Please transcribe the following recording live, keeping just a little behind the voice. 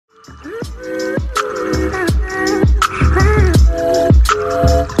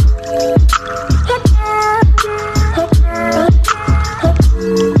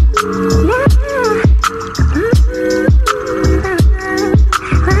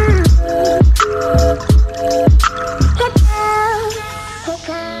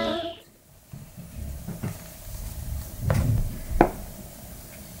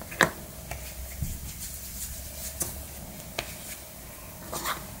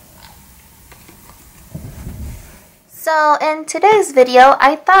So in today's video,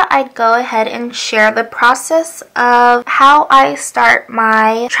 I thought I'd go ahead and share the process of how I start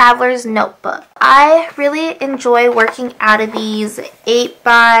my traveler's notebook. I really enjoy working out of these 8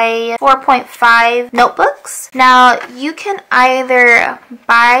 by 4.5 notebooks. Now you can either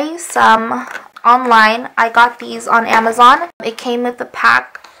buy some online. I got these on Amazon. It came with the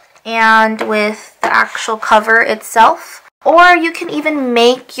pack and with the actual cover itself. Or you can even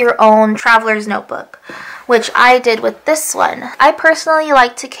make your own traveler's notebook, which I did with this one. I personally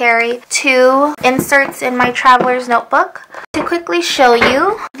like to carry 2 inserts in my traveler's notebook. To quickly show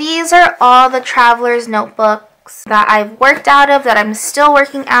you, these are all the traveler's notebooks that I've worked out of, that I'm still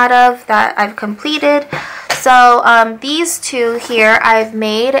working out of, that I've completed. So these 2 here I've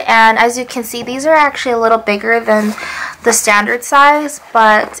made, and as you can see, these are actually a little bigger than the standard size,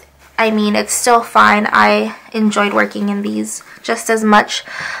 but I mean, it's still fine. I enjoyed working in these just as much.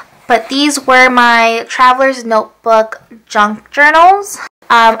 But these were my traveler's notebook junk journals.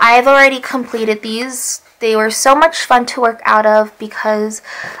 I've already completed these. They were so much fun to work out of because,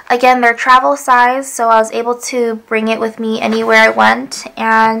 again, they're travel size, so I was able to bring it with me anywhere I went.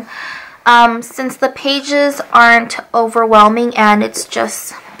 And since the pages aren't overwhelming and it's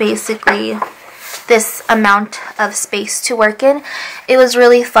just basically this amount of space to work in, it was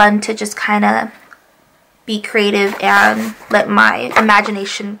really fun to just kind of be creative and let my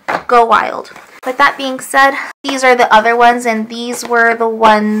imagination go wild. With that being said, these are the other ones, and these were the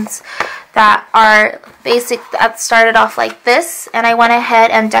ones that are that started off like this, and I went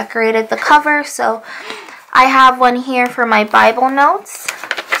ahead and decorated the cover. So I have one here for my Bible notes,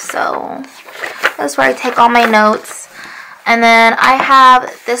 so that's where I take all my notes. And then I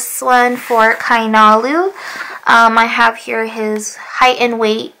have this one for Kainalu. I have here his height and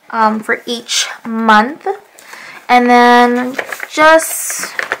weight for each month. And then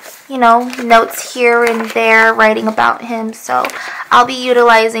just, you know, notes here and there writing about him. So I'll be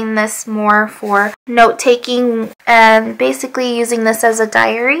utilizing this more for note taking and basically using this as a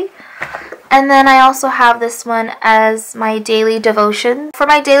diary. And then I also have this one as my daily devotion. For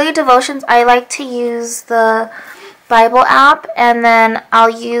my daily devotions, I like to use the Bible app, and then I'll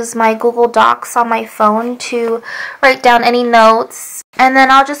use my Google Docs on my phone to write down any notes, and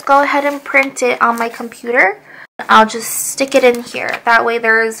then I'll just go ahead and print it on my computer. I'll just stick it in here. That way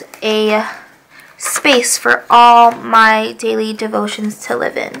there's a space for all my daily devotions to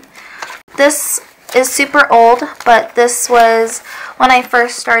live in. This is super old, but this was when I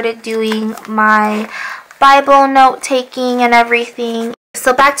first started doing my Bible note taking and everything.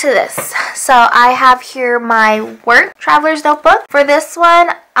 So back to this. So I have here my work traveler's notebook. For this one,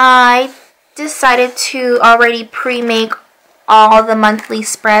 I decided to already pre-make all the monthly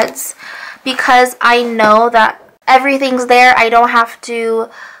spreads because I know that everything's there. I don't have to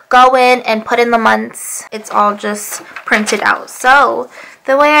go in and put in the months. It's all just printed out. So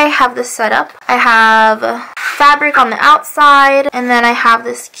the way I have this set up, I have fabric on the outside, and then I have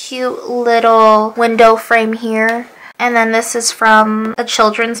this cute little window frame here. And then this is from a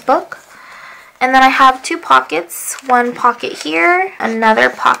children's book. And then I have 2 pockets. One pocket here,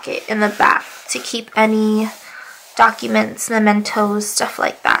 another pocket in the back to keep any documents, mementos, stuff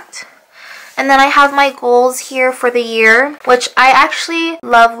like that. And then I have my goals here for the year, which I actually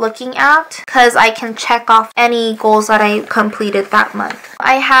love looking at because I can check off any goals that I completed that month.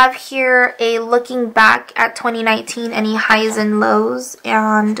 I have here a looking back at 2019, any highs and lows,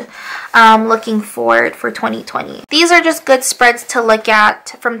 and looking forward for 2020. These are just good spreads to look at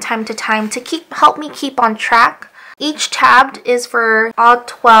from time to time to help me keep on track. Each tab is for all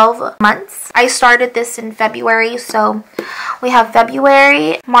 12 months. I started this in February, so we have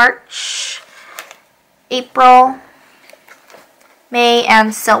February, March, April, May,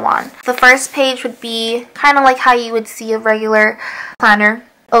 and so on. The first page would be kind of like how you would see a regular planner.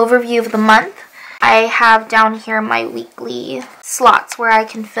 Overview of the month. I have down here my weekly slots where I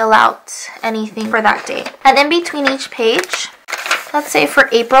can fill out anything for that day. And in between each page, let's say for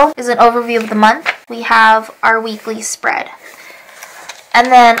April is an overview of the month. We have our weekly spread. And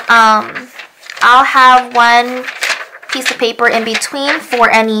then I'll have one piece of paper in between for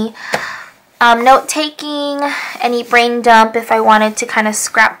any note-taking, any brain dump if I wanted to kind of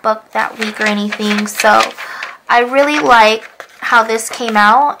scrapbook that week or anything. So I really like how this came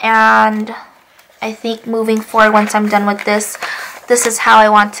out, and I think moving forward, once I'm done with this, this is how I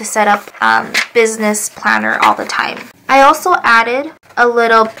want to set up business planner all the time. I also added a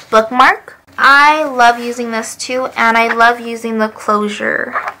little bookmark. I love using this too, and I love using the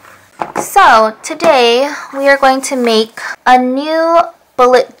closure. So today we are going to make a new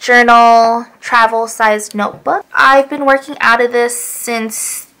bullet journal travel sized notebook. I've been working out of this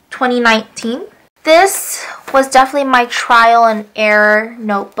since 2019. This was definitely my trial and error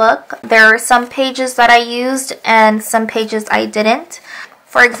notebook. There are some pages that I used and some pages I didn't.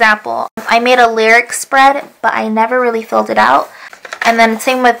 For example, I made a lyric spread, but I never really filled it out. And then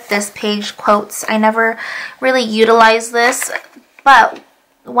same with this page, quotes. I never really utilized this, but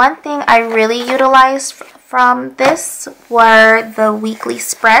one thing I really utilized from this were the weekly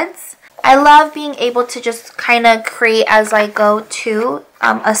spreads. I love being able to just kind of create as I go too,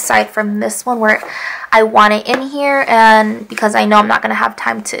 aside from this one where I want it in here, and because I know I'm not going to have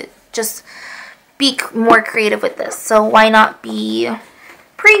time to just be more creative with this. So why not be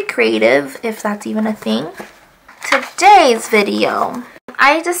pre-creative, if that's even a thing. Today's video,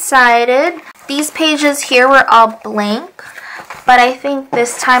 I decided these pages here were all blank, but I think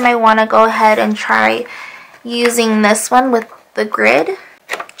this time I want to go ahead and try using this one with the grid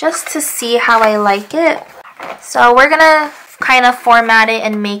just to see how I like it. So we're gonna kind of format it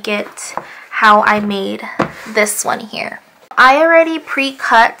and make it how I made this one here. I already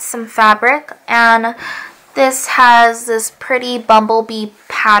pre-cut some fabric, and this has this pretty bumblebee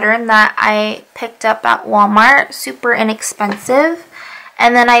pattern that I picked up at Walmart, super inexpensive.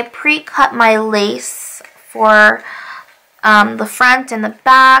 And then I pre-cut my lace for the front and the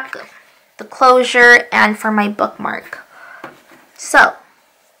back, the closure, and for my bookmark. So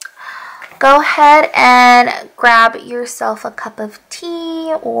go ahead and grab yourself a cup of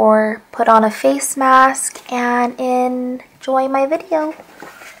tea or put on a face mask and enjoy my video.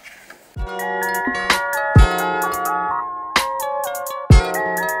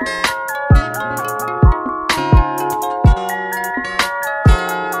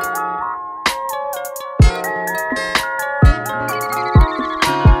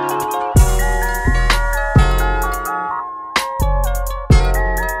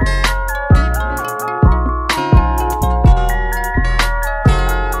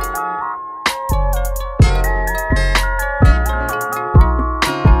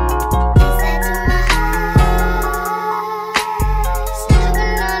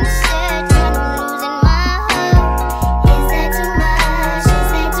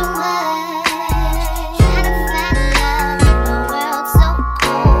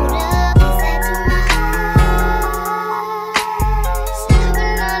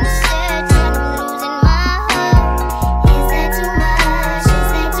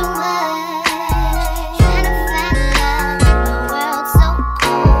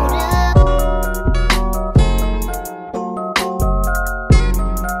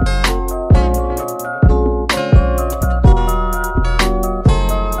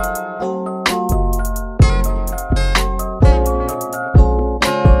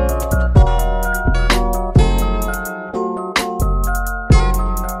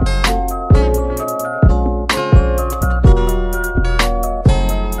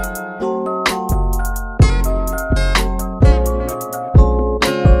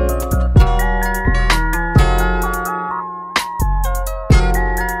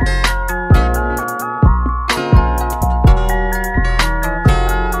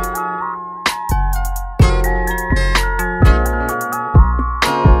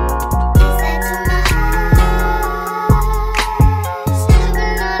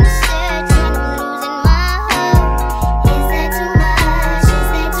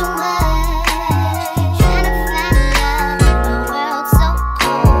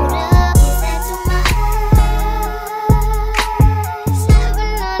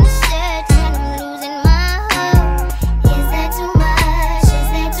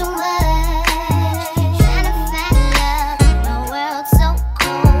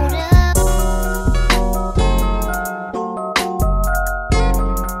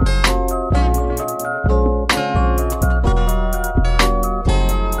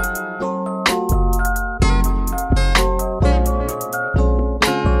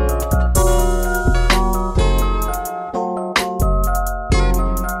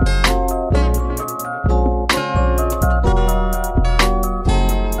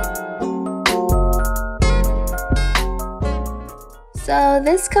 So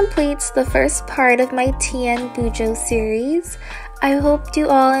this completes the first part of my TN Bujo series. I hope you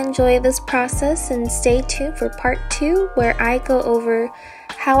all enjoy this process and stay tuned for part 2 where I go over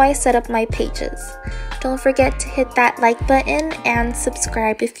how I set up my pages. Don't forget to hit that like button and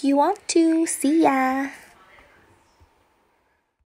subscribe if you want to. See ya!